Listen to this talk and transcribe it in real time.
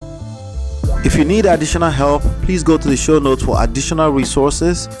If you need additional help, please go to the show notes for additional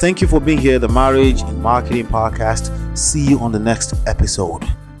resources. Thank you for being here, the Marriage and Marketing Podcast. See you on the next episode.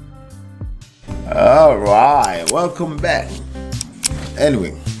 All right, welcome back.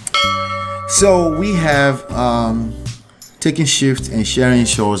 Anyway, so we have taking shifts and sharing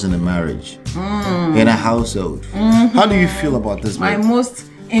chores in a marriage, in a household. How do you feel about this? My most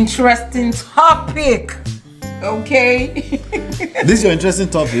interesting topic. Okay. This is your interesting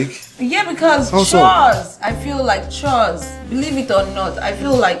topic. Yeah, because chores. I feel like chores. Believe it or not, I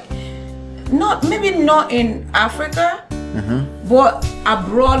feel like maybe not in Africa, but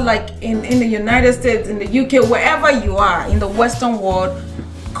abroad, like in the United States, in the UK, wherever you are in the Western world,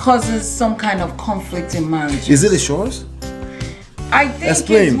 causes some kind of conflict in marriage. Is it the chores? I think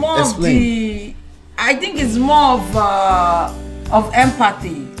it's more of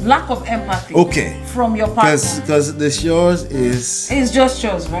empathy, lack of empathy. Okay. From your partner. Because the chores it's just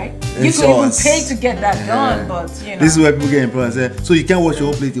chores, right? You could even pay to get that done, but you know. This is where people get in problem and say, so you can't wash your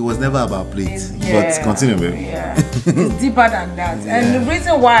whole plate. It was never about plates. But continue, baby. Yeah. It's deeper than that. Yeah. And the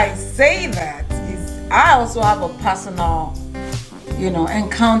reason why I say that is I also have a personal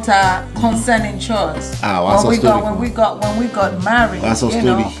encounter concerning chores. When we got married, I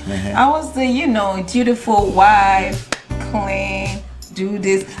was the dutiful wife, clean, do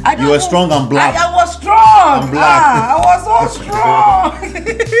this. You were strong and black. I was strong. And black. I was so strong.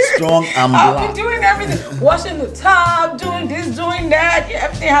 Strong and black. I've been doing everything, washing the tub, doing this, doing that.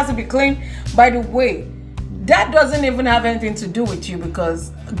 Everything has to be clean. By the way, that doesn't even have anything to do with you,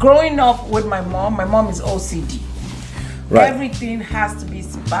 because growing up with my mom is OCD. Right. Everything has to be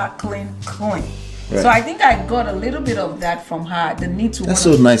sparkling clean. Right. So I think I got a little bit of that from her. The need to. That's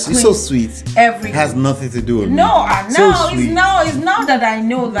so nice. It's so sweet. Everything has nothing to do with me. It's now that I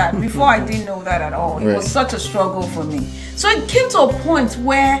know that. Before I didn't know that at all. It was such a struggle for me. So it came to a point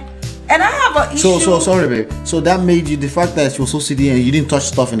where, and I have an issue. So sorry, babe. So that made you, the fact that she was so OCD and you didn't touch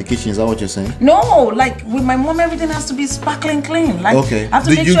stuff in the kitchen. Is that what you're saying? No, like with my mom, everything has to be sparkling clean. Like, okay. I have to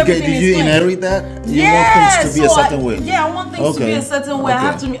make sure everything is clean. Did you inherit that? You want things to be a certain way. Yeah, I want things to be a certain way. I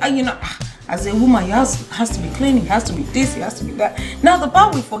have to, as a woman, it has to be clean, it has to be this, it has to be that. Now, the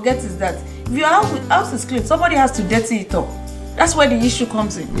part we forget is that if your house is clean, somebody has to dirty it up. That's where the issue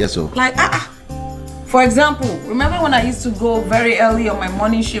comes in. Yes, sir. Like, For example, remember when I used to go very early on my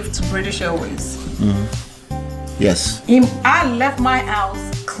morning shift to British Airways? Yes. I left my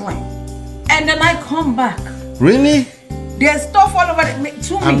house clean. And then I come back. Really? There's stuff all over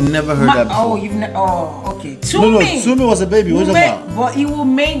Tumi. I've never heard that before. Okay. Tumi was a baby. What's about? But he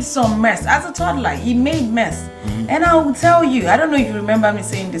made some mess. As a toddler, he made mess. And I will tell you, I don't know if you remember me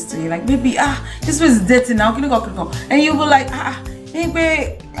saying this to you, like, baby, this was dirty now. Can you go? And you will like,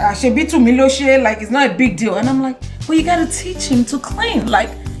 baby, like it's not a big deal. And I'm like, well, you gotta teach him to clean, like,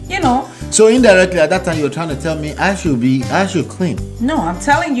 So indirectly at that time you were trying to tell me I should clean. No, I'm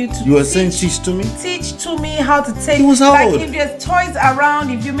telling you to. You were saying teach to me how to take. He was how old? If there's toys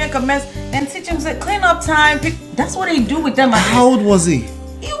around, if you make a mess, then teach him to clean up time. That's what they do with them. How old was he?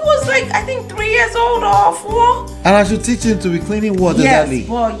 He was like, I think 3 years old or 4. And I should teach him to be cleaning what exactly? Yes,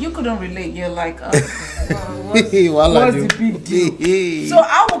 well, you couldn't relate. You're like, what's the big deal? So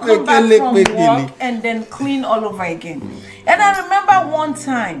I will come back from work and then clean all over again. And I remember one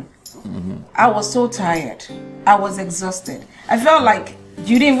time, I was so tired. I was exhausted. I felt like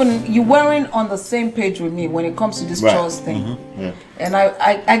you weren't on the same page with me when it comes to this chores thing. Yeah. And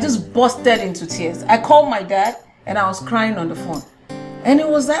I just busted into tears. I called my dad and I was crying on the phone. And it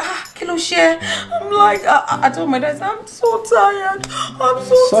was like, Kilo share. I'm like, I told my dad, I'm so tired. I'm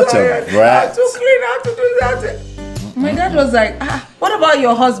so tired. I have to clean, I have to do that. My dad was like, what about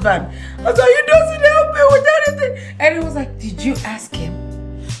your husband? I was like, he doesn't help me with anything. And he was like, did you ask him?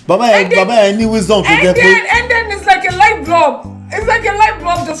 Baba, any wisdom to get and then it's like a light bulb. It's like a light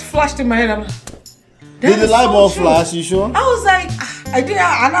bulb just flashed in my head. I'm like, did the light bulb flash? You sure? I was like, I didn't.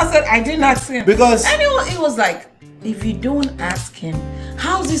 And I said, I didn't ask him. Because and he was like, if you don't ask him,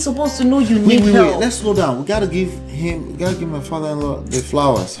 how's he supposed to know you need help? Wait, let's slow down. We gotta give my father-in-law the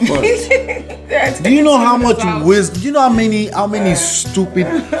flowers first. Do you know how much wisdom? Do you know how many stupid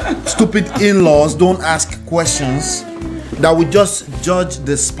in-laws don't ask questions that would just judge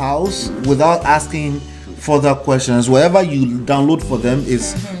the spouse without asking further questions? Whatever you download for them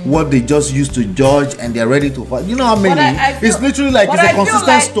is what they just use to judge, and they're ready to fight. You know how many? It's literally like it's a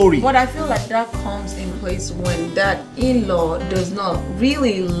consistent story. But I feel like that comes in place when that in-law does not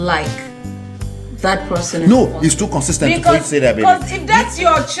really like that person. No, it's too consistent. Before you say that, baby. Because if that's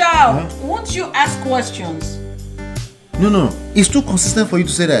your child, won't you ask questions? No. It's too consistent for you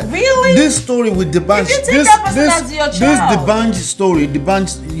to say that. Really? This story with D'banj, this D'banj story,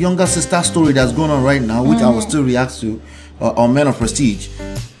 D'banj's younger sister story that's going on right now, which I will still react to on Men of Prestige,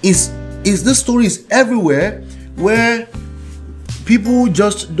 is this story is everywhere where people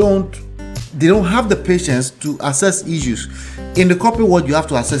just don't have the patience to assess issues. In the corporate world, you have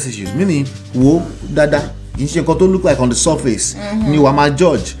to assess issues. Meaning, dada, you look like on the surface. You are my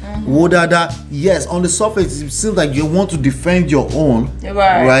judge. Dada, yes, on the surface, it seems like you want to defend your own,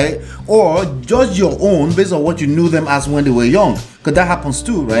 right? Or judge your own based on what you knew them as when they were young. Because that happens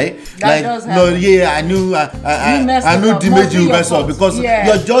too, right? That does happen. I knew they made you mess up because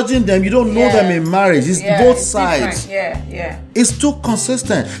you're judging them. You don't know them in marriage. It's both sides. It's too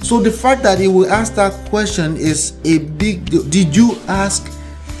consistent. So the fact that he will ask that question is a big deal. Did you ask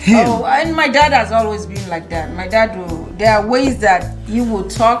him? Oh, and my dad has always been like that. My dad will. There are ways that he will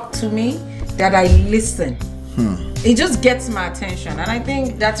talk to me that I listen. It just gets my attention, and I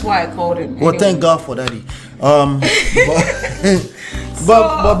think that's why I called him. Well, thank God for that.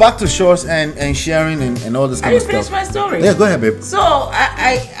 But back to shorts and sharing and all this kind of stuff. I didn't finish my story. Yeah, go ahead, babe. So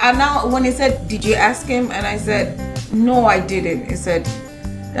I now when he said, "Did you ask him?" and I said, "No, I didn't." He said,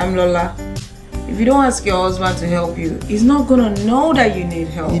 "Damilola, if you don't ask your husband to help you, he's not gonna know that you need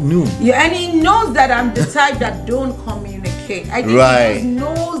help." He knew. And he knows that I'm the type that don't communicate. I think he just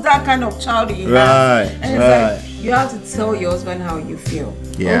knows that kind of child he has. And it's like, you have to tell your husband how you feel.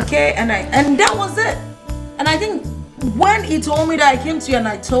 Yeah. Okay? And that was it. And I think when he told me that, I came to you and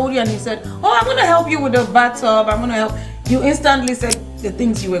I told you, and he said, "Oh, I'm gonna help you with the bathtub. I'm gonna help." You instantly said the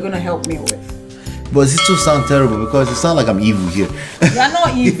things you were gonna help me with. But it still sounds terrible because it sounds like I'm evil here. You're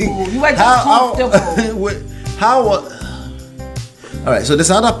not evil. You were just comfortable. All right, so there's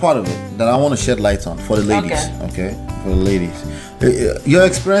another part of it that I want to shed light on for the ladies. Okay? For the ladies. Your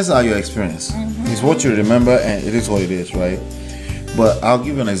experience are your experience. It's what you remember and it is what it is, right? But I'll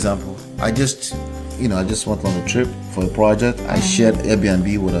give you an example. I just went on a trip for a project. I shared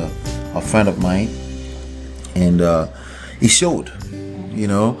Airbnb with a friend of mine, and it showed,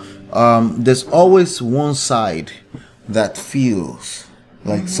 there's always one side that feels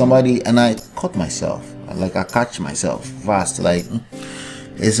like somebody, and I caught myself, like I catch myself fast, like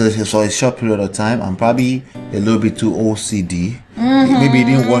it's a short period of time. I'm probably a little bit too OCD. Maybe you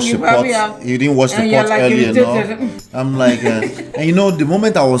didn't watch the pot. You didn't watch the pot early enough. I'm like, and the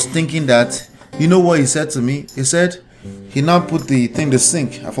moment I was thinking that, you know what he said to me? He said, he now put the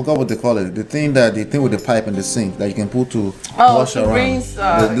sink. I forgot what they call it. The thing with the pipe and the sink that you can put to wash around. Rinse,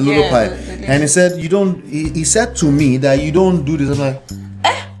 the little pipe. And he said, he said to me that you don't do this. I'm like,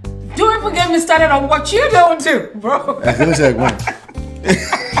 don't even get me started on what you don't do, bro. Well, that's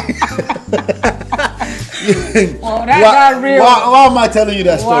not real. Why am I telling you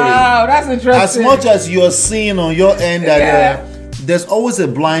that story? Wow, that's interesting. As much as you're seeing on your end that there's always a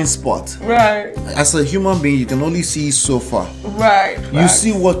blind spot. Right. As a human being, you can only see so far. Right. You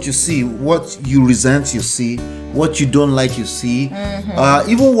see what you see, what you resent, you see, what you don't like, you see.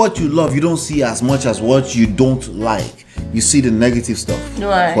 Even what you love, you don't see as much as what you don't like. You see the negative stuff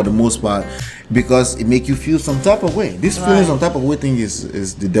for the most part, because it makes you feel some type of way. This feeling some type of way thing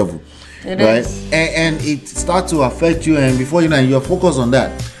is the devil. It is. And it starts to affect you, and before you know, you're focused on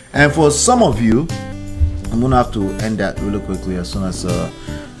that. And for some of you, I'm gonna have to end that really quickly as soon as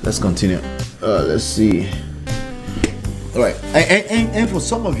let's continue. Let's see. All right, and for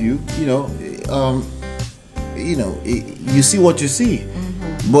some of you, you see what you see,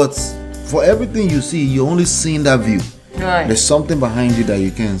 but for everything you see, you're only seeing that view. Right. There's something behind you that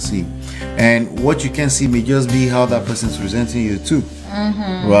you can't see, and what you can see may just be how that person's presenting you too,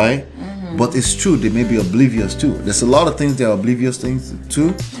 right? But it's true, they may be oblivious too. There's a lot of things that are oblivious things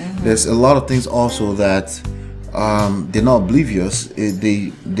too. There's a lot of things also that they're not oblivious.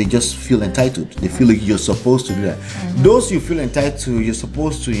 They just feel entitled. They feel like you're supposed to do that. Those you feel entitled to, you're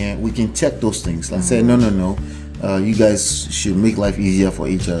supposed to, we can check those things and say, no. You guys should make life easier for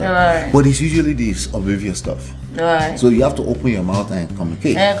each other. Right. But it's usually this oblivious stuff. Right. So you have to open your mouth and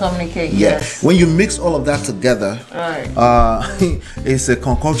communicate. Yes. When you mix all of that together, it's a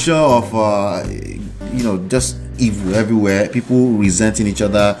concoction of just evil everywhere. People resenting each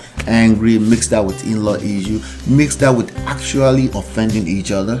other, angry. Mix that with in-law issue. Mix that with actually offending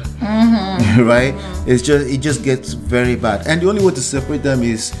each other. Right? It just gets very bad. And the only way to separate them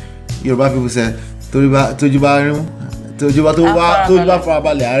is Yoruba people say, The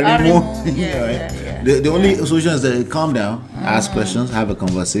only solution is that calm down, ask questions, have a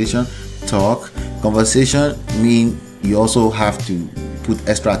conversation, talk. Conversation mean you also have to put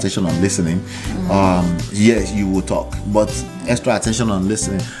extra attention on listening. Yes, you will talk, but extra attention on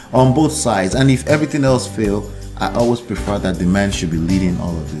listening on both sides. And if everything else fails, I always prefer that the man should be leading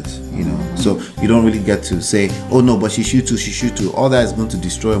all of this, you know. So you don't really get to say, oh no, but she should too. All that is going to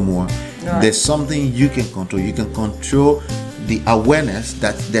destroy more. Right. There's something you can control. You can control the awareness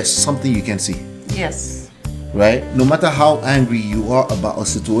that there's something you can see. Yes. Right? No matter how angry you are about a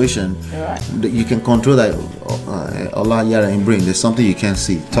situation, right, you can control that. Allah Yara in brain. There's something you can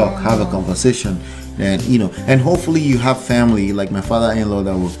see. Talk, have a conversation, and you know, and hopefully you have family like my father-in-law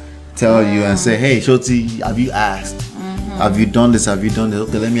that will tell you and say, hey, Shoti, have you asked? Have you done this? Have you done this?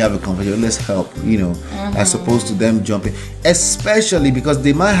 Okay, let me have a conversation. Let's help, you know, as opposed to them jumping. Especially because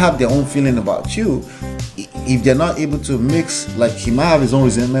they might have their own feeling about you. If they're not able to mix, like he might have his own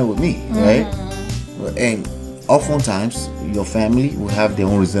resentment with me, right? And oftentimes your family will have their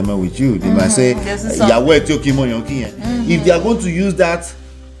own resentment with you. They might say, if they are going to use that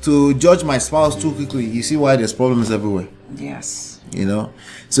to judge my spouse too quickly, you see why there's problems everywhere. Yes. You know,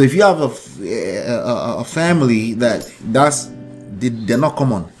 so if you have a family they're not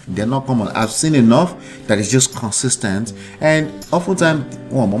common. They're not common. I've seen enough that it's just consistent, and oftentimes,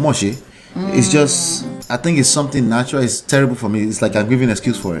 it's just, I think it's something natural. It's terrible for me. It's like I'm giving an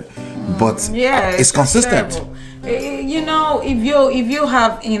excuse for it, but yeah, it's consistent. Terrible. You know, if you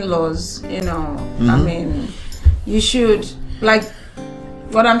have in-laws, you know, I mean, you should, like,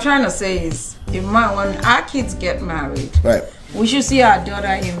 what I'm trying to say is, when our kids get married, right, we should see our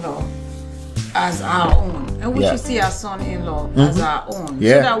daughter-in-law as our own, and we should see our son-in-law as our own,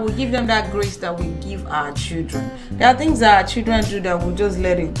 so that we give them that grace that we give our children. There are things that our children do that we just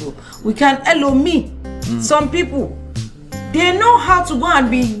let it go. We can some people, they know how to go and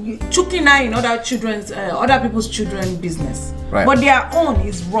be choking eye in other people's children's business, right, but their own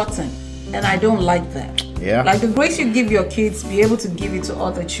is rotten, and I don't like that. Yeah. Like the grace you give your kids, be able to give it to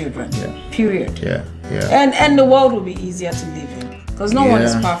other children. Yeah. Period. Yeah. And the world will be easier to live in, because no one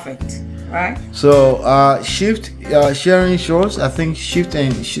is perfect, right? So sharing chores. I think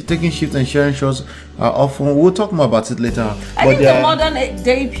taking shift and sharing chores are often. We'll talk more about it later. I think the modern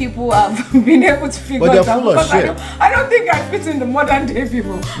day people have been able to figure it out. Because I don't think I fit in the modern day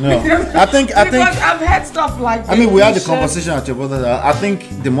people. No, I think because I've heard stuff like that. I mean, we had the conversation at your brother. I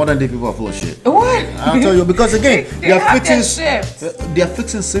think the modern day people are full of shit. What? I'll tell you, because again, they are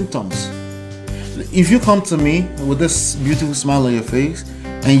fixing symptoms. If you come to me with this beautiful smile on your face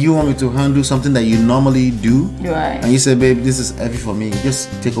and you want me to handle something that you normally do, right, and you say, babe, this is heavy for me, just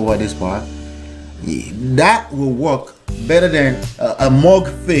take over this part, that will work better than a mug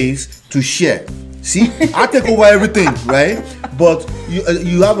face to share. See, I take over everything, right? But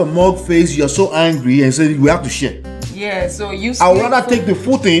you have a mug face, you're so angry and say we have to share. Yeah, so I would rather take the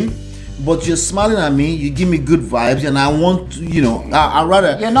full thing, but you're smiling at me, you give me good vibes, and I want to, you know, I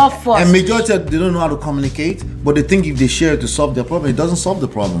rather. You're not forced. And majority they don't know how to communicate, but they think if they share it to solve their problem, it doesn't solve the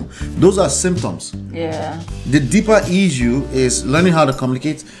problem. Those are symptoms. Yeah. The deeper issue is learning how to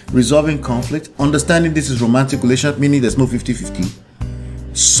communicate, resolving conflict, understanding this is romantic relationship, meaning there's no 50-50.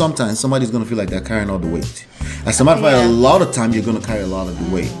 Sometimes somebody's gonna feel like they're carrying all the weight. As a matter of fact, a lot of time you're gonna carry a lot of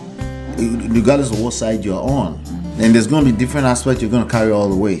the weight, regardless of what side you're on. And there's gonna be different aspects you're gonna carry all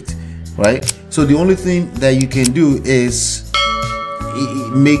the weight. Right? So the only thing that you can do is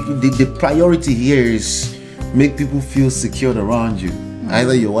make the priority here is make people feel secured around you,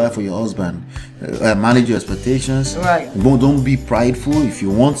 either your wife or your husband. Manage your expectations. Right. Don't be prideful. If you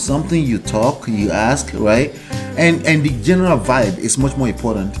want something, you talk, you ask, right? And the general vibe is much more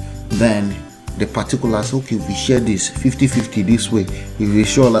important than the particulars. Okay, we share this 50-50 this way. If we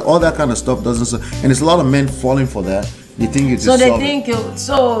share, like, all that kind of stuff doesn't. And there's a lot of men falling for that. They think it's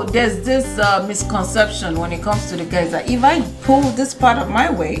so there's this misconception when it comes to the guys that if I pull this part of my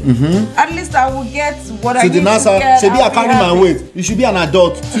weight, at least I will get what I need to get. So I carry my weight. You should be an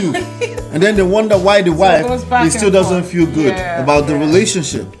adult too. And then they wonder why the wife still doesn't feel good about the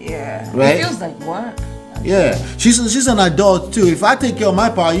relationship. Yeah. Right? It feels like what? Yeah. She's an adult too. If I take care of my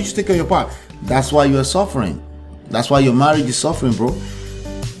part, you should take care of your part. That's why you're suffering. That's why your marriage is suffering, bro.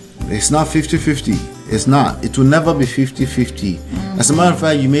 It's not 50-50. It's not. It will never be 50-50. As a matter of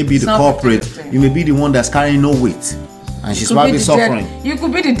fact, you may be the culprit. 50-50. You may be the one that's carrying no weight, and she's probably suffering. You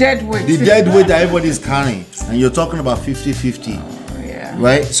could be the dead weight. The dead weight that everybody is carrying, and you're talking about 50-50. Yeah.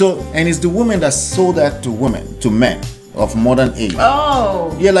 Right. So, and it's the women that sold that to men of modern age.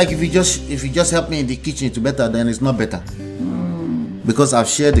 Oh. Yeah, like if you just help me in the kitchen to better, then it's not better. Because I've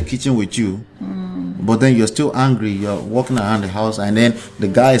shared the kitchen with you. But then you're still angry, you're walking around the house, and then the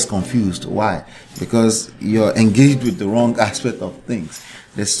guy is confused. Why? Because you're engaged with the wrong aspect of things.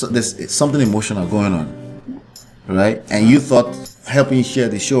 There's something emotional going on, right? And you thought helping share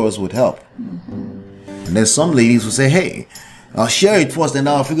the chores would help. And then some ladies will say, hey, I'll share it first, and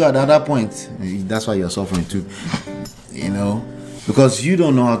I'll figure out at that point. That's why you're suffering too, you know, because you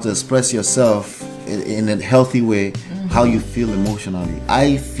don't know how to express yourself in a healthy way, how you feel emotionally.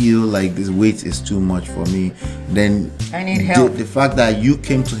 I feel like this weight is too much for me. Then I need help. The fact that you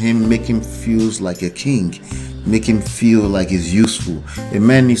came to him, make him feel like a king, make him feel like he's useful. A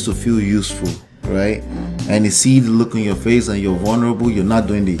man needs to feel useful, right? And you see the look on your face and you're vulnerable. You're not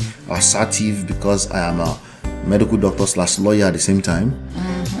doing the assertive because I am a medical doctor / lawyer at the same time,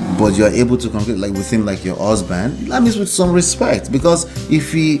 but you're able to communicate like with him like your husband. That means with some respect, because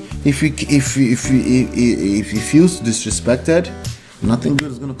if he feels disrespected, nothing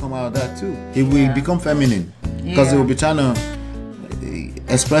good is going to come out of that too. He will become feminine because he will be trying to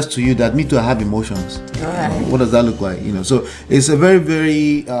express to you that me too, I have emotions. What does that look like? You know, so it's a very,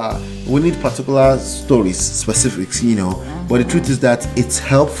 very we need particular stories, specifics, you know, but the truth is that it's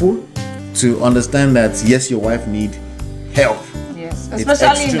helpful to understand that yes, your wife need help. Yes,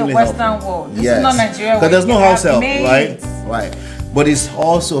 especially in the Western world. This is not Nigeria. Because there's no house help, right? But it's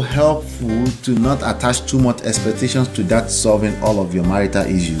also helpful to not attach too much expectations to that solving all of your marital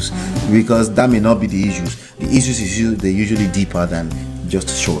issues, because that may not be the issues. The issues they're usually deeper than just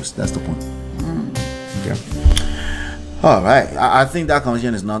shores. That's the point. Okay. All right. I think that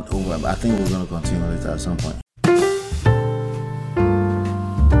conversation is not over, but I think we're going to continue with it at some point.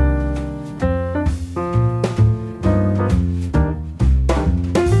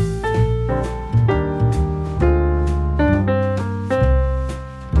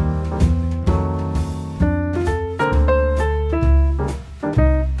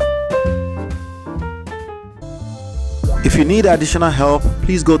 If you need additional help,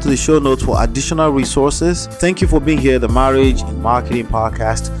 please go to the show notes for additional resources. Thank you for being here, the Marriage and Marketing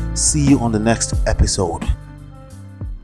Podcast. See you on the next episode.